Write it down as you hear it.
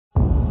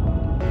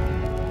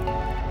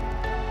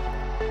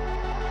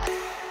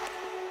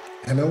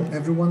Hello,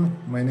 everyone.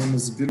 My name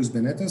is Vilius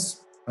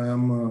Benetis.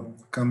 I'm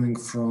coming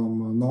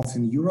from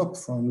Northern Europe,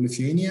 from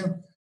Lithuania,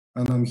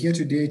 and I'm here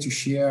today to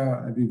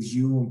share with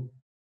you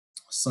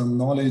some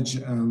knowledge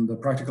and the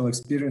practical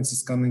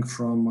experiences coming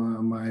from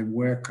my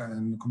work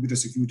in computer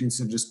security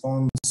incident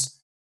response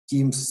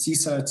teams,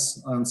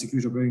 CSIRTs and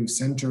security operating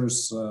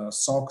centers,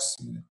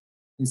 SOCs,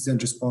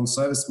 incident response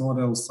service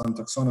models, and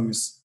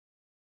taxonomies.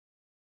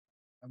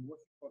 I'm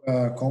working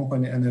for a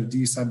company, NRD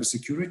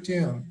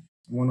Cybersecurity.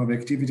 One of the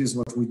activities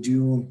what we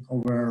do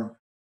over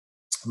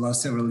the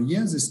last several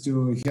years is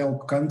to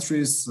help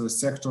countries,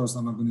 sectors,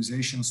 and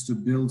organizations to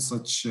build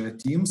such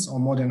teams or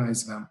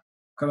modernize them.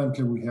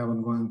 Currently, we have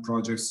ongoing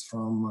projects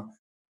from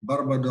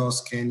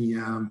Barbados,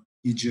 Kenya,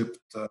 Egypt,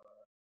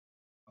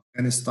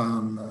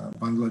 Afghanistan,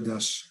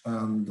 Bangladesh,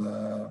 and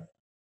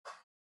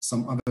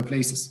some other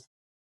places.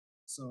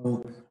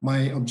 So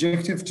my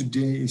objective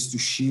today is to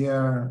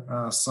share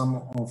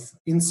some of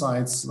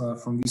insights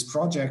from these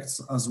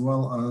projects, as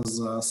well as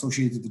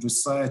associated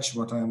research,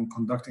 what I'm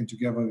conducting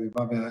together with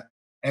other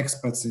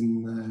experts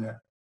in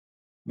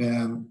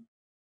the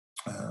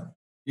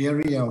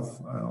area of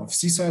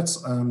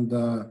CSIRTs, and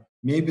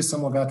maybe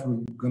some of that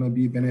will going to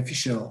be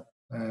beneficial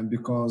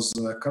because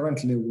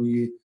currently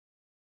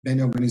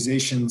many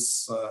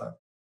organizations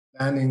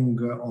planning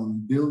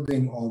on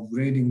building or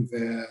upgrading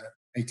their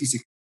IT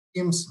security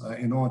teams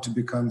in order to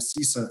become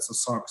CSIRTs or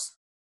SOCs.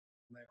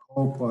 And I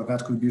hope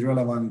that could be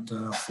relevant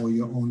for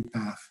your own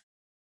path.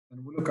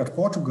 When we look at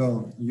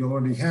Portugal, you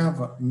already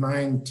have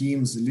 9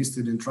 teams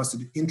listed in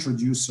Trusted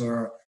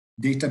Introducer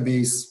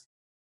database.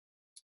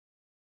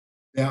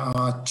 There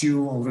are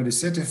 2 already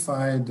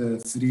certified,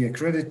 3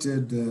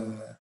 accredited,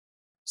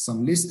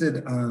 some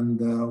listed,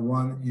 and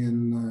 1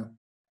 in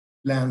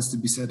plans to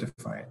be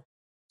certified.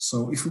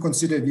 So if we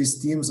consider these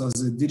teams as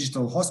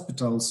digital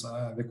hospitals,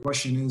 the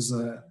question is,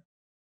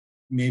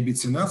 maybe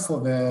it's enough for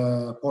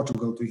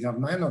Portugal to have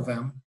 9 of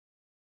them.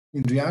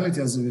 In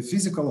reality, as the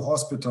physical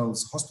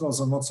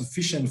hospitals are not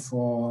sufficient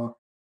for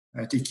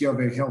take care of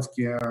their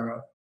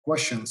healthcare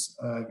questions.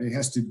 There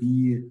has to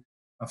be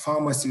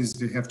pharmacies,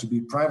 there have to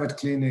be private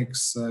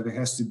clinics, there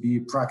has to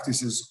be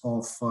practices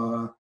of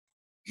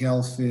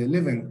healthy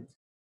living.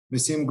 The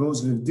same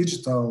goes with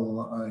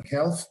digital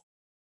health.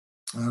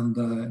 And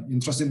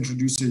in Trusted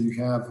Introducer,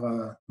 you have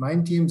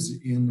 9 teams.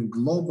 In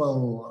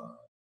global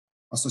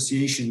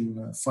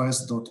association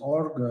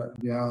first.org,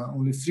 there are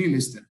only 3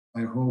 listed.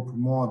 I hope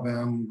more of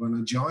them going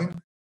to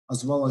join,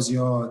 as well as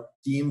your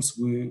teams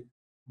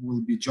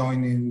will be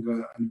joining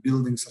and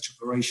building such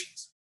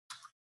operations.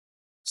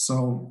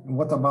 So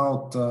what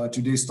about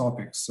today's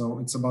topic? So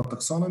it's about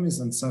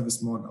taxonomies and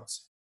service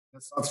models.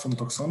 Let's start from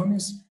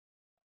taxonomies.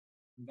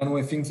 Then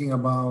we're thinking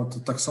about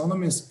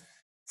taxonomies.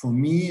 For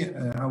me,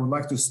 I would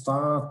like to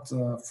start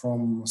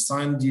from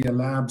Sandia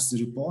Labs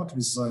report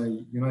with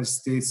United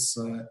States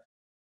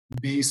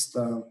based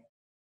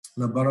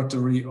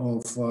laboratory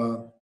of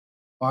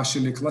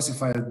partially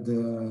classified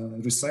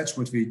research,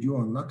 what we do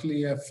on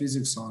nuclear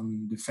physics,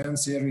 on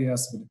defense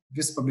areas. But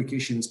this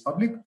publication is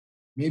public.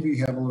 Maybe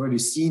you have already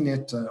seen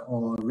it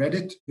or read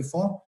it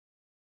before.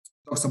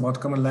 It talks about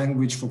common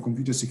language for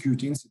computer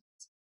security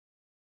incidents.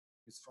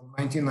 It's from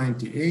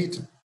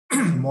 1998,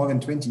 more than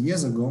 20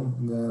 years ago.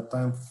 The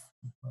time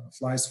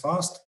flies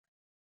fast.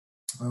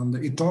 And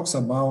it talks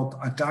about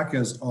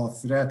attackers or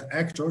threat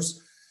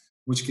actors,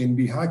 which can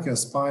be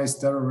hackers, spies,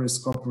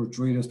 terrorists, corporate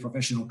traders,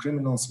 professional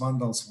criminals,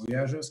 vandals,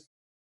 voyagers.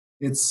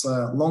 It's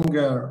a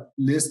longer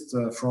list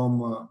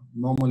from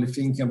normally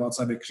thinking about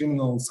cyber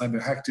criminals,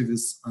 cyber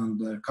activists,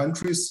 and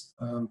countries.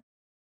 And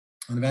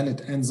then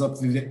it ends up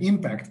with the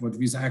impact, what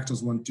these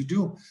actors want to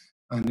do.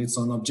 And it's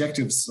on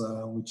objectives,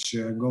 which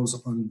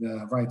goes on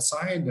the right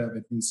side.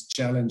 That means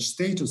challenge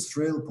status,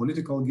 thrill,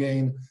 political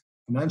gain,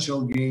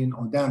 financial gain,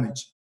 or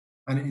damage.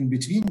 And in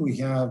between, we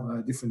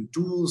have different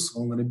tools,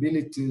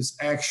 vulnerabilities,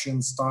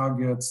 actions,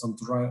 targets, and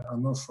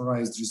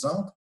unauthorized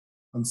result.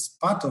 And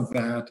part of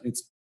that,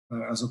 it's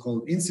as a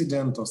called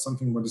incident or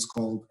something what is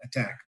called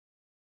attack.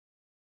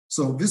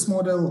 So this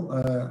model,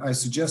 I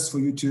suggest for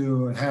you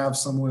to have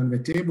somewhere on the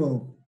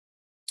table,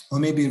 or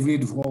maybe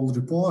read the whole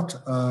report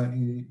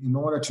in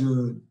order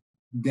to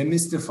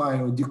demystify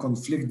or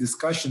deconflict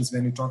discussions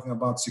when you're talking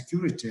about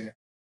security,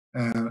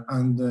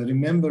 and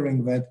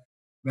remembering that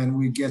when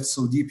we get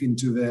so deep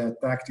into the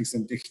tactics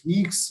and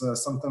techniques,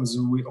 sometimes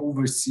we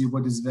oversee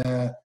what is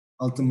the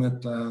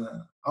ultimate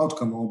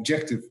outcome or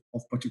objective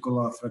of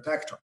particular threat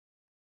actor.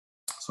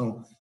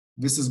 So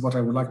this is what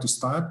I would like to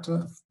start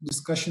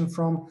discussion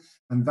from.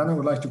 And then I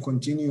would like to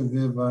continue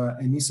with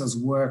Anisa's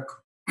work,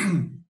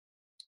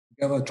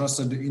 together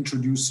Trusted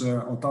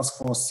Introducer or Task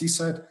Force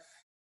CSIRT,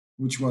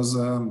 which was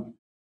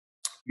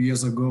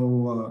years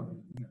ago,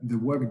 the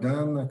work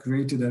done,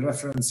 created a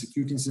reference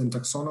security incident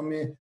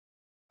taxonomy.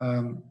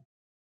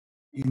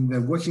 In the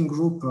working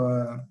group,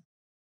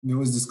 there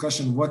was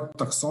discussion what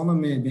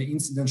taxonomy the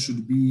incident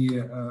should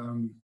be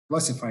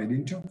classified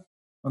into.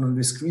 And on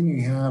the screen,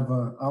 you have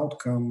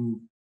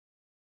outcome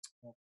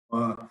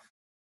of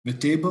the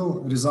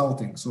table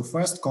resulting. So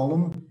first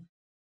column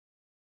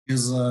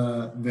is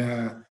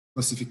the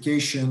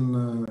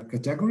classification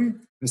category.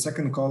 The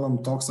second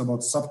column talks about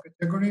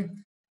subcategory,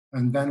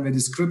 and then the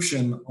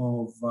description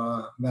of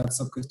that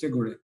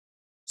subcategory.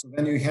 So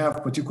when you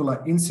have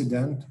particular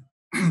incident,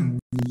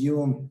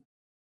 you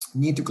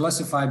need to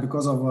classify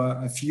because of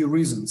a few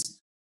reasons.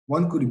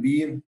 One could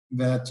be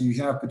that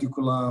you have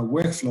particular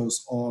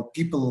workflows or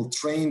people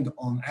trained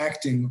on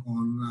acting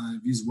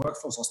on these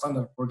workflows or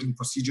standard operating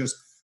procedures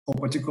for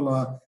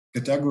particular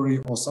category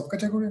or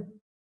subcategory.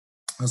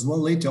 As well,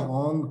 later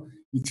on,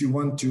 if you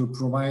want to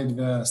provide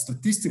the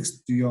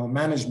statistics to your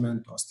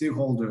management or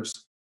stakeholders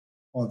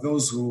or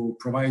those who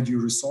provide you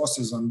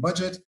resources on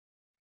budget,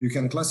 you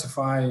can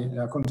classify,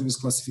 according to this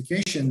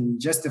classification,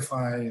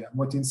 justify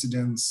what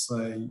incidents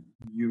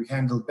you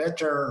handle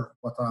better,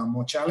 what are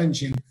more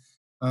challenging,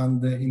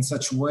 and in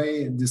such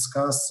way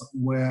discuss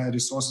where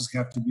resources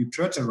have to be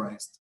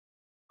prioritized.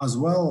 As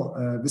well,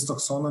 this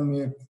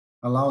taxonomy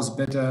allows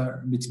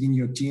better between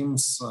your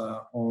teams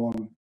or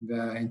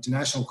the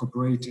international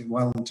cooperating,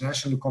 while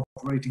internationally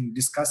cooperating,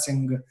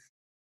 discussing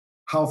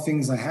how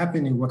things are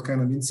happening, what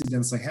kind of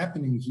incidents are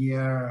happening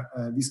here.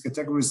 These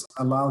categories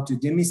allow to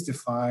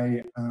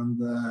demystify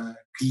and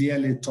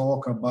clearly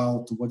talk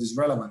about what is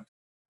relevant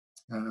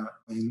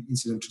in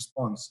incident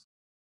response.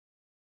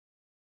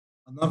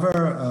 Another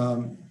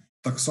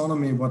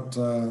taxonomy, what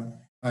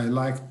I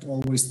liked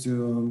always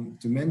to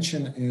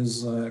mention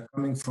is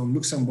coming from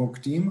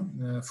Luxembourg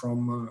team,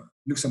 from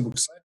Luxembourg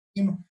side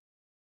team,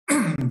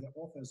 the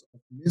authors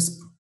of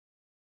MISP,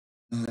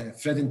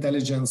 Threat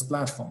Intelligence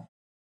Platform.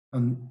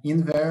 And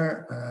in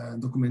their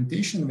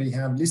documentation, they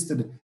have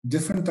listed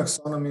different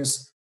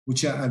taxonomies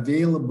which are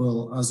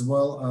available as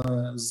well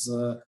as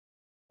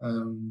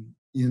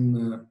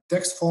in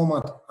text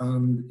format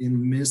and in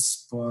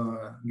MISP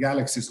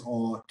galaxies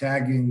or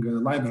tagging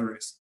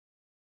libraries.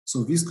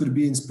 So this could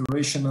be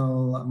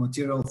inspirational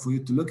material for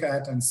you to look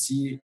at and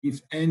see if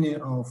any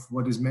of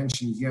what is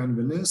mentioned here on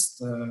the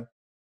list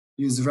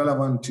is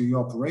relevant to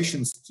your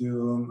operations,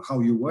 to how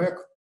you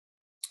work,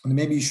 and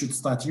maybe you should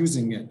start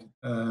using it.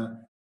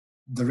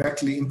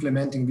 Directly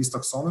implementing these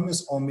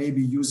taxonomies, or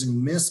maybe using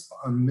MISP,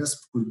 and MISP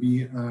could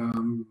be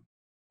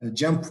a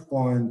jump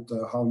point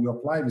how you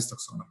apply these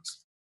taxonomies.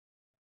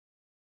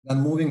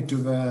 Then moving to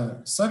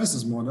the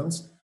services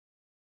models,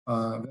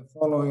 the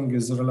following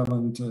is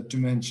relevant to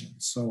mention.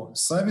 So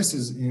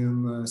services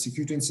in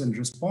security incident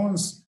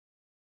response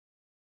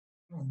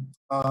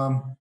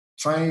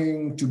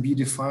trying to be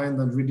defined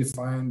and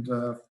redefined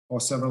for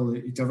several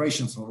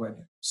iterations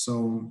already.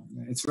 So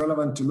it's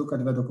relevant to look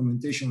at the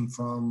documentation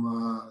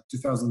from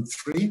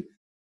 2003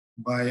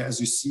 by, as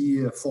you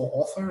see, 4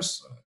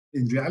 authors.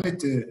 In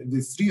reality,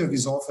 the 3 of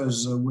these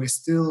authors were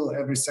still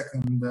every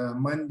second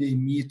Monday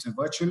meet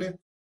virtually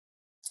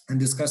and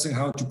discussing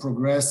how to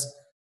progress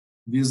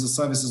these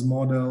services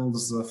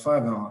models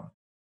further on.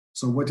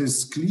 So what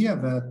is clear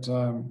that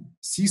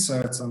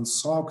CSIRTs and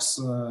SOCs,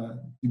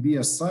 to be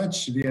as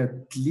such, they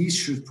at least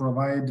should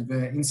provide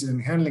the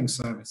incident handling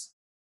service.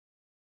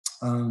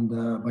 And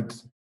but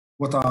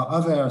what are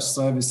other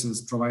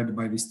services provided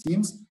by these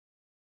teams?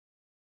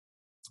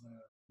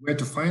 Where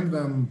to find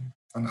them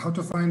and how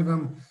to find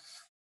them?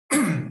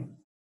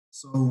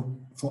 So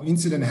for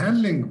incident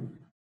handling,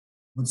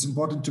 what's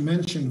important to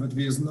mention that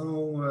there is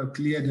no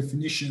clear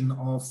definition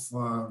of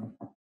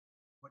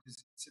what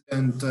is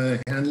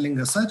incident handling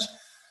as such.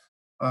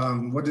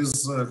 What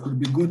is could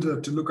be good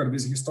to look at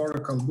this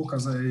historical book,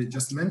 as I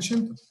just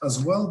mentioned.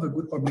 As well, the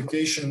good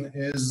publication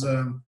is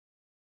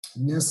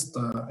NIST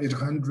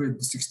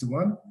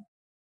 861,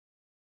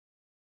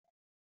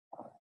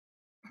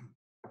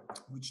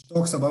 which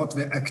talks about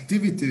the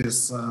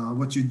activities,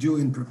 what you do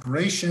in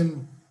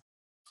preparation,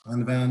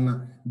 and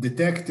then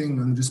detecting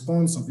and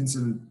response of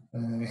incident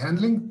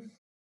handling,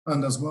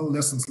 and as well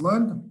lessons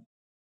learned.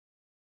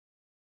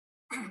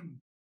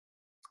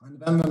 And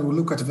then when we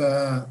look at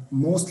the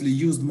mostly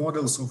used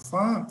model so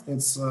far,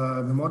 it's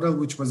the model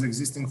which was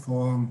existing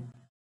for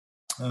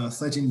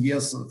 13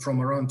 years from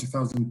around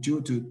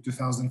 2002 to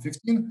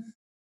 2015.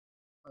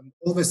 And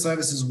all the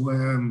services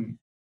were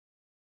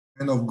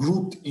kind of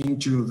grouped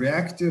into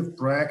reactive,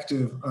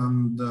 proactive,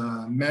 and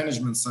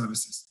management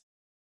services.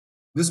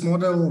 This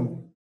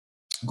model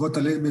got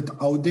a little bit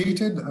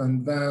outdated,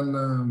 and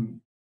then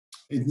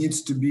it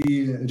needs to be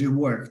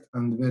reworked.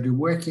 And the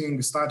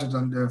reworking started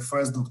on the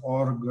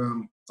first.org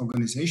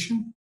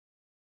organization.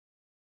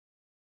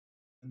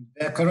 And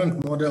their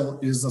current model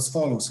is as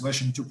follows: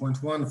 version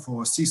 2.1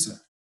 for CISA.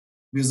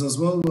 There's as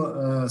well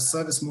a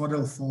service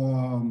model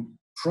for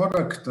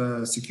product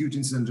security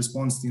incident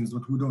response teams,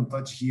 but we don't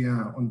touch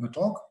here on the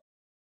talk.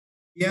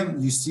 Here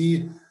you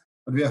see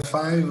we have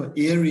 5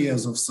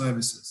 areas of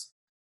services.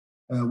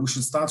 We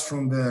should start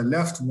from the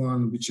left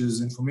one, which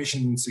is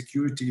information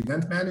security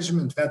event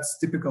management. That's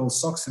typical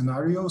SOC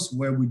scenarios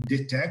where we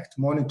detect,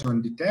 monitor,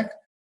 and detect,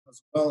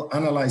 as well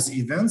analyze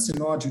events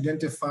in order to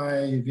identify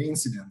the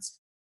incidents.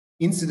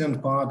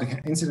 Incident part,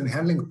 the incident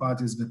handling part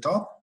is the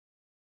top,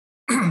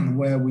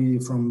 where we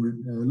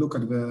look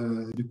at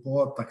the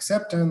report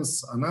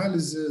acceptance,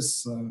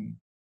 analysis,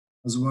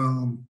 as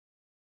well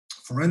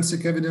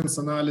forensic evidence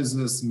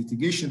analysis,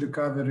 mitigation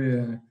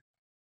recovery,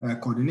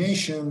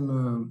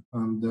 coordination,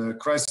 and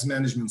crisis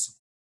management.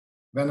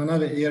 Then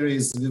another area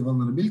is the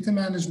vulnerability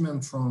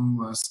management,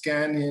 from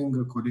scanning,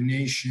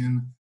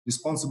 coordination,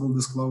 responsible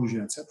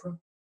disclosure, etc.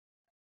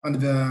 And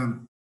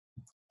the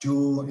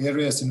two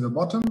areas in the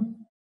bottom,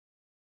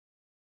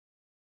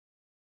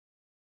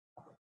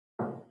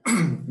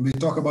 we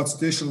talk about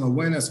situational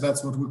awareness.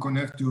 That's what we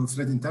connect to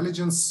threat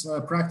intelligence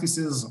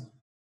practices,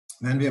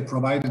 and we are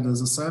provided as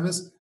a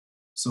service.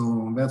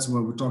 So that's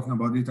where we're talking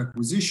about data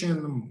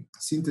acquisition,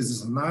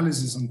 synthesis,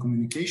 analysis, and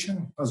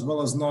communication, as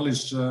well as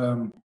knowledge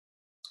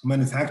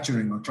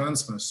manufacturing or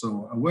transfer.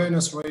 So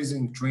awareness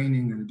raising,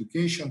 training and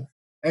education,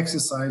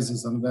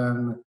 exercises, and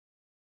then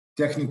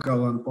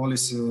technical and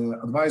policy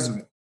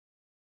advisory.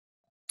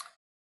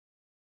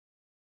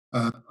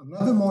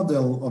 Another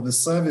model of the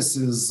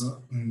services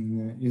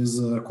is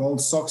called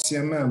SOC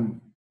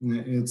CMM.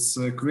 It's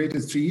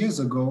created 3 years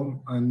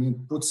ago, and it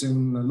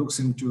looks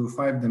into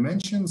 5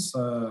 dimensions: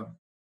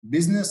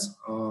 business,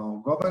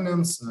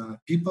 governance,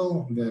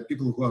 people, the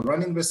people who are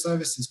running the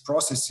services,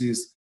 processes,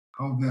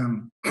 how the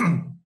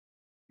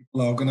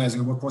people are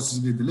organizing, what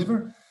processes they deliver,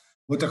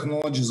 what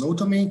technology is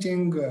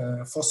automating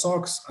for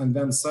SOCs, and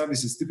then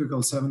services,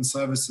 typical 7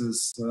 services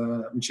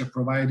which are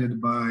provided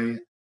by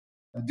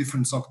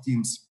different SOC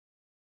teams.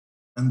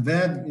 And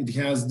then it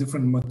has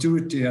different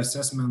maturity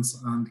assessments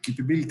and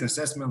capability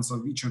assessments of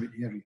each of the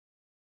area.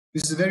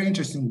 This is very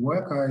interesting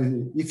work.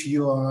 If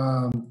you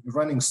are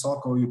running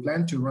SOC or you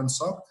plan to run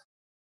SOC,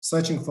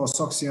 searching for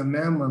SOC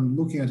CMM and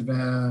looking at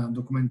the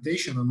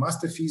documentation and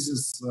master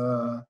thesis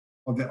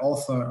of the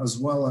author, as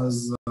well as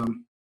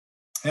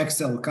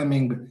Excel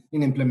coming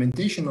in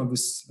implementation of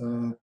this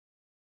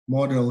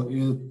model,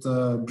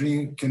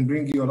 it can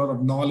bring you a lot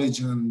of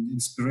knowledge and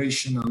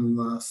inspiration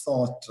and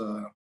thought.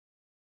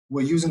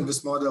 We're using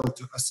this model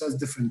to assess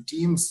different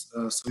teams.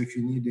 So if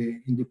you need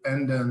an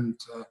independent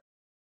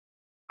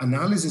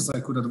analysis, I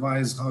could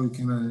advise how you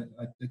can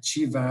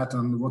achieve that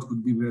and what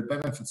could be the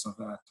benefits of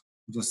that.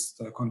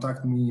 Just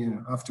contact me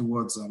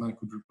afterwards and I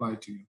could reply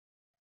to you.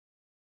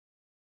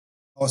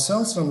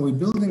 Ourselves, when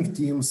we're building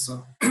teams,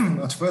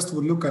 at first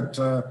we look at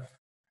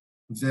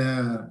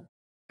the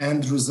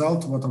end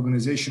result, what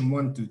organization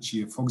want to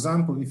achieve. For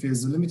example, if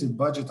there's a limited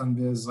budget and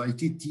there's an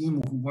IT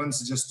team who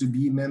wants just to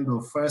be a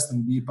member first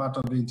and be part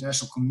of the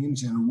international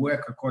community and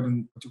work according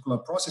to particular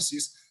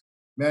processes,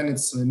 then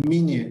it's a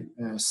mini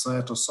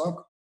CSIRT or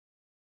SOC.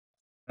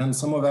 And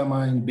some of them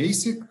are in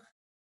basic,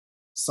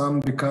 some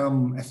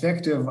become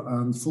effective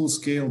and full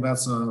scale,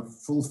 that's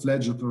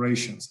full-fledged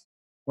operations.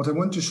 What I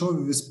want to show you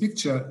with this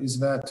picture is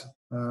that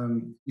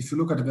if you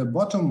look at the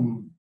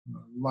bottom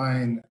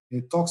line,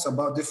 it talks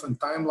about different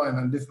timeline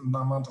and different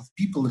amount of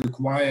people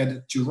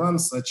required to run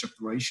such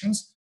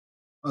operations.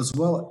 As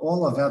well,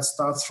 all of that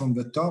starts from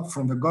the top,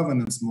 from the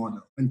governance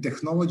model and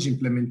technology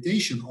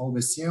implementation, all the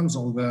CMs,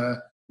 all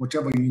the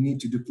whatever you need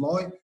to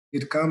deploy.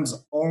 It comes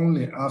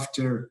only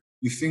after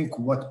you think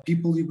what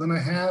people you're going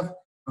to have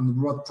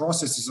and what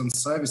processes and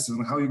services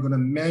and how you're going to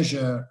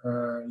measure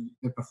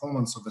the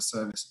performance of the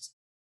services.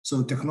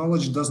 So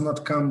technology does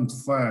not come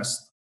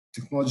first.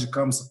 Technology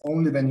comes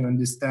only when you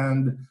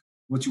understand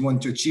what you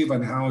want to achieve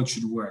and how it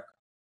should work.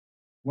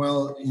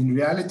 Well, in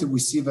reality, we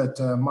see that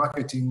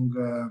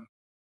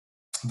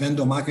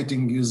vendor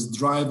marketing is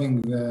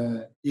driving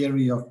the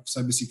area of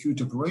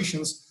cybersecurity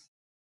operations.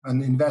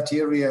 And in that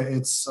area,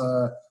 it's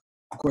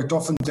quite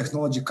often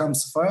technology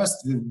comes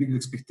first with big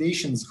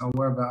expectations.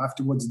 However,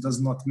 afterwards it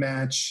does not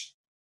match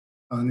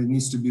and it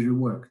needs to be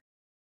reworked.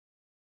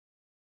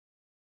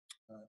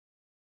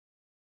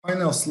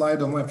 Final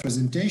slide of my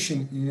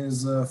presentation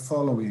is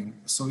following.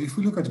 So if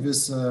we look at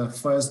this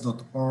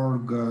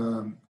FIRST.org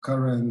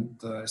current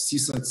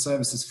CSIRT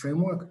services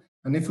framework,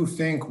 and if you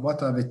think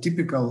what are the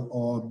typical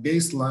or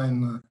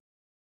baseline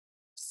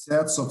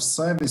sets of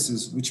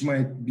services, which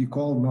might be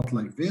called not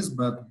like this,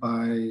 but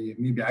by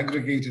maybe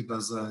aggregated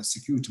as a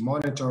security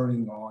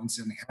monitoring or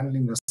incident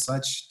handling as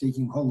such,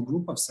 taking whole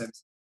group of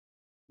services,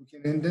 we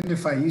can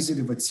identify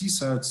easily that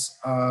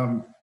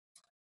CSIRTs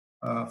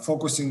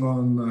focusing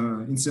on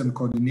incident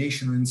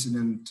coordination,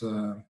 incident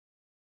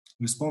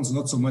response,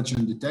 not so much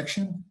on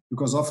detection,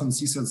 because often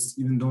CSIRTs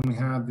even don't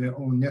have their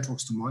own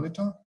networks to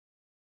monitor.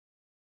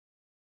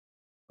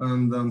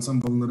 And then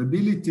some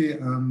vulnerability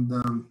and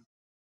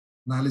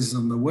analysis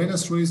and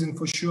awareness raising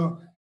for sure.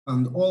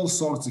 And all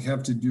sorts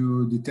have to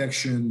do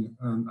detection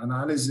and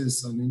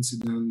analysis and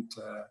incident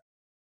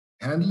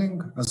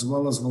handling, as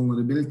well as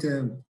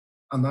vulnerability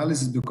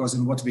analysis, because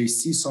in what they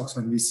see SOCs,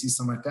 when we see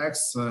some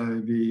attacks,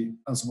 we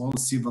as well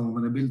see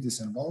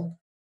vulnerabilities involved,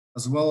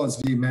 as well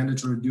as we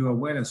mandatory do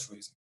awareness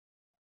raising.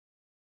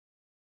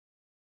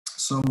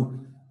 So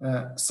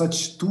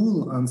such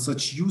tool and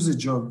such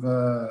usage of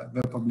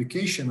the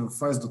publication of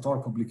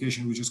FIRST.org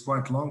publication, which is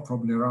quite long,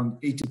 probably around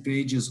 80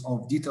 pages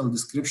of detailed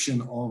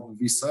description of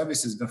these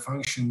services, the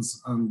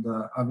functions and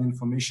other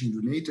information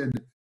related,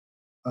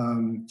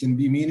 can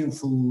be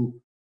meaningful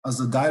as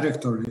a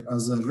directory,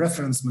 as a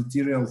reference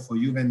material for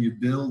you when you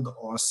build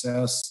or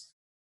assess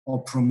or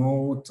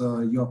promote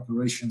your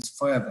operations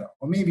further.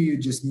 Or maybe you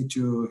just need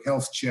to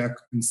health check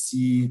and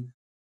see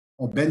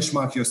or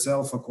benchmark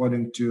yourself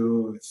according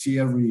to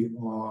theory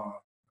or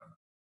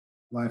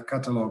live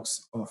catalogs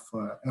of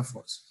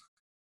efforts.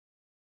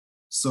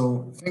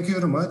 So thank you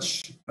very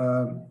much.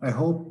 I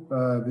hope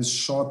this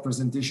short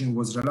presentation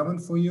was relevant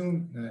for you.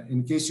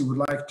 In case you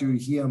would like to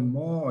hear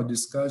more or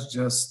discuss,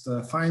 just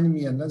find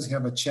me and let's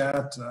have a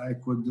chat. I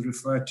could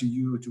refer to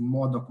you to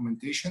more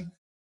documentation.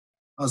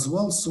 As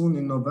well, soon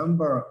in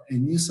November,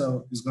 IDC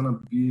is going to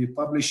be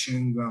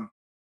publishing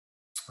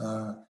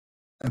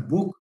a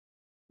book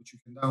which you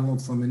can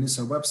download from IDC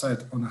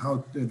website on how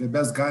the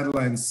best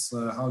guidelines,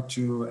 how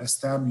to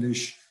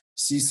establish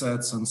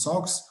CSIRTs and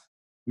SOCs,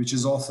 which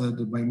is authored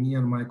by me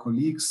and my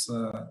colleagues.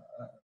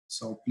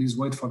 So please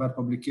wait for that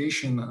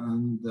publication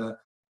and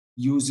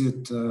use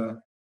it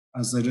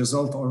as a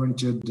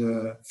result-oriented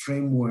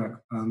framework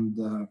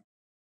and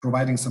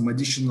providing some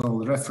additional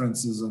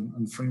references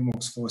and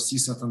frameworks for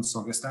CSIRT and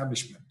SOC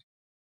establishment.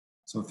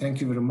 So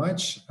thank you very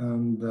much,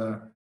 and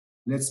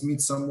let's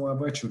meet somewhere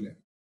virtually.